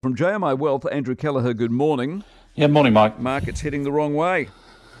From JMI Wealth, Andrew Kelleher, good morning. Yeah, morning, Mike. Market's heading the wrong way.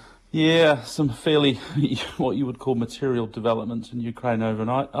 Yeah, some fairly, what you would call material developments in Ukraine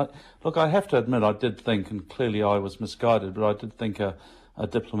overnight. I have to admit, I did think, and clearly I was misguided, but I did think a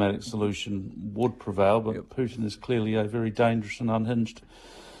diplomatic solution would prevail, but Putin is clearly a very dangerous and unhinged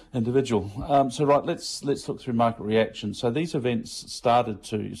individual. Let's look through market reaction. So these events started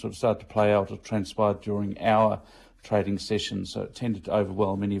to play out or transpired during our trading session, so it tended to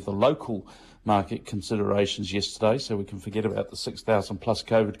overwhelm many of the local market considerations yesterday, so we can forget about the 6,000 plus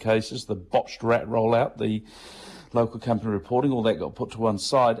COVID cases, the botched rat rollout, the local company reporting, all that got put to one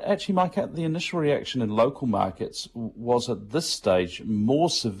side. Actually, Mike, the initial reaction in local markets was at this stage more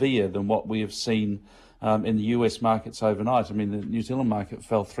severe than what we have seen in the US markets overnight. I mean, the New Zealand market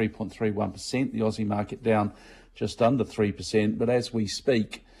fell 3.31%, the Aussie market down just under 3%, but as we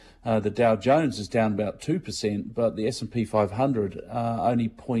speak, the Dow Jones is down about 2%, but the S&P 500 only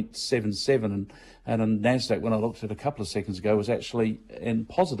 0.77, and on NASDAQ, when I looked at it a couple of seconds ago, was actually in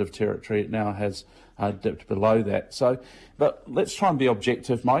positive territory. It now has dipped below that. But let's try and be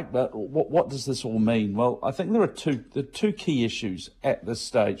objective, Mike. But what does this all mean? Well, I think there are two key issues at this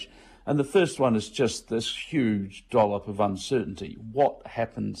stage. And the first one is just this huge dollop of uncertainty. What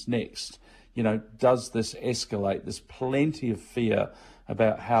happens next? Does this escalate? There's plenty of fear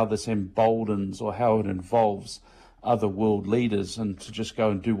about how this emboldens or how it involves other world leaders and to just go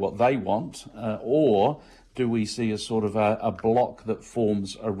and do what they want, or do we see a sort of a block that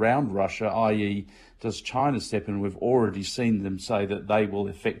forms around Russia, i.e. does China step in? We've already seen them say that they will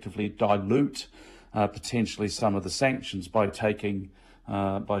effectively dilute potentially some of the sanctions by taking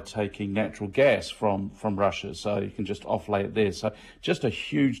natural gas from Russia, so you can just offlay it there. So just a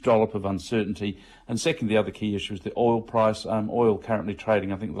huge dollop of uncertainty. And second, the other key issue is the oil price. Oil currently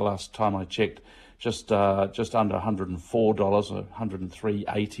trading, I think the last time I checked, just under $104 or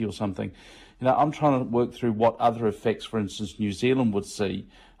 $103.80 or something. I'm trying to work through what other effects, for instance, New Zealand would see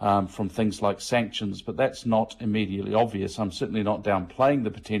from things like sanctions, but that's not immediately obvious. I'm certainly not downplaying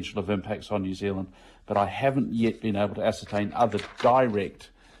the potential of impacts on New Zealand, but I haven't yet been able to ascertain other direct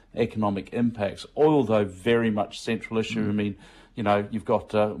economic impacts. Oil, though, very much central issue. I mean, you've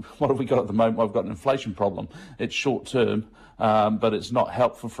got, what have we got at the moment? I've got an inflation problem. It's short term, but it's not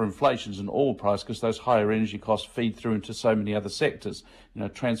helpful for inflation as an oil price because those higher energy costs feed through into so many other sectors.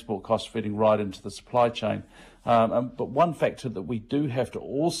 Transport costs feeding right into the supply chain. But one factor that we do have to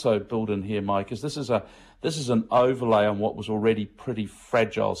also build in here, Mike, is this is an overlay on what was already pretty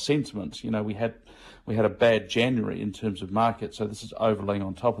fragile sentiment. We had a bad January in terms of market, so this is overlaying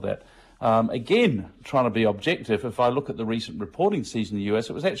on top of that. Again, trying to be objective, if I look at the recent reporting season in the US,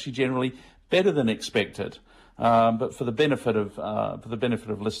 it was actually generally better than expected. But for the benefit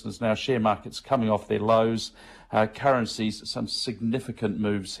of listeners now, share markets coming off their lows, currencies, some significant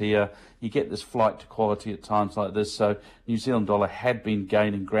moves here. You get this flight to quality at times like this. So New Zealand dollar had been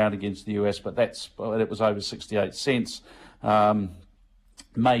gaining ground against the US, but it was over 68 cents.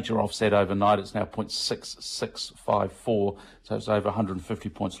 Major offset overnight. It's now 0.6654, so it's over 150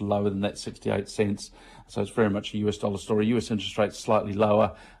 points lower than that 68 cents. So it's very much a US dollar story. US interest rates slightly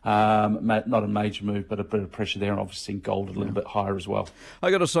lower, not a major move, but a bit of pressure there, and obviously gold a little bit higher as well.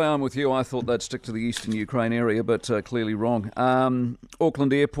 I got to say, I'm with you. I thought they'd stick to the eastern Ukraine area, but clearly wrong.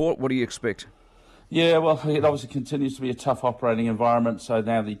 Auckland Airport, what do you expect? Yeah, well, it obviously continues to be a tough operating environment, so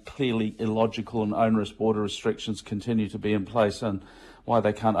now the clearly illogical and onerous border restrictions continue to be in place, and why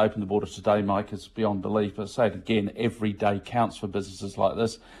they can't open the border today, Mike, is beyond belief. But I say it again, every day counts for businesses like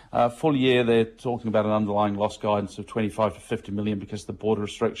this. Full year, they're talking about an underlying loss guidance of 25 to 50 million because of the border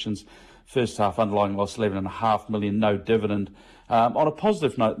restrictions. First half underlying loss 11.5 million, no dividend. On a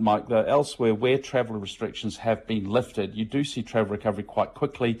positive note, Mike, though, elsewhere where travel restrictions have been lifted, you do see travel recovery quite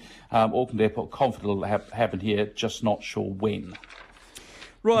quickly. Auckland Airport confident it'll happen here, just not sure when.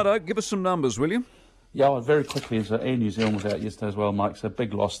 Righto, give us some numbers, will you? Yeah, well, very quickly, as Air New Zealand was out yesterday as well, Mike, so a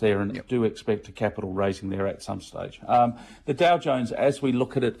big loss there, and do expect a capital raising there at some stage. The Dow Jones, as we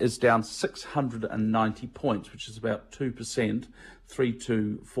look at it, is down 690 points, which is about 2%,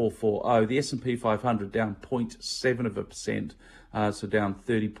 32440. The S&P 500 down 0.7%, so down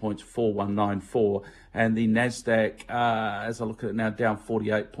 30 points, 4194. And the NASDAQ, as I look at it now, down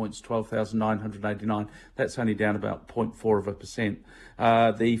 48 points, 12,989. That's only down about 0.4%.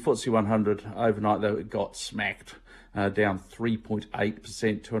 The FTSE 100 overnight, though, it got smacked. Down 3.8%,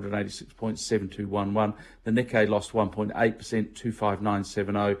 286.7211. The Nikkei lost 1.8%,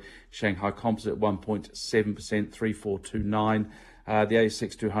 25970. Shanghai Composite 1.7%, 3429. The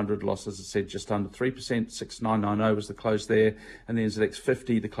ASX 200 lost, as I said, just under 3%. 6990 was the close there. And the NZX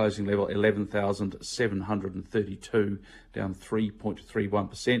 50, the closing level, 11,732, down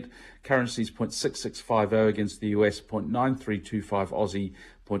 3.31%. Currencies 0.6650 against the US, 0.9325 Aussie,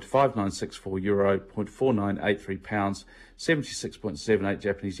 0.5964 euro, 0.4983 pounds, 76.78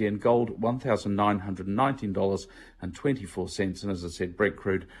 Japanese yen. Gold, $1,919.24. And as I said, Brent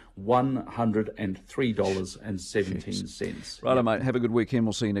crude, $103.17. Righto, mate. Have a good weekend.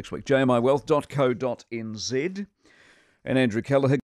 We'll see you next week. jmiwealth.co.nz. And Andrew Callagher.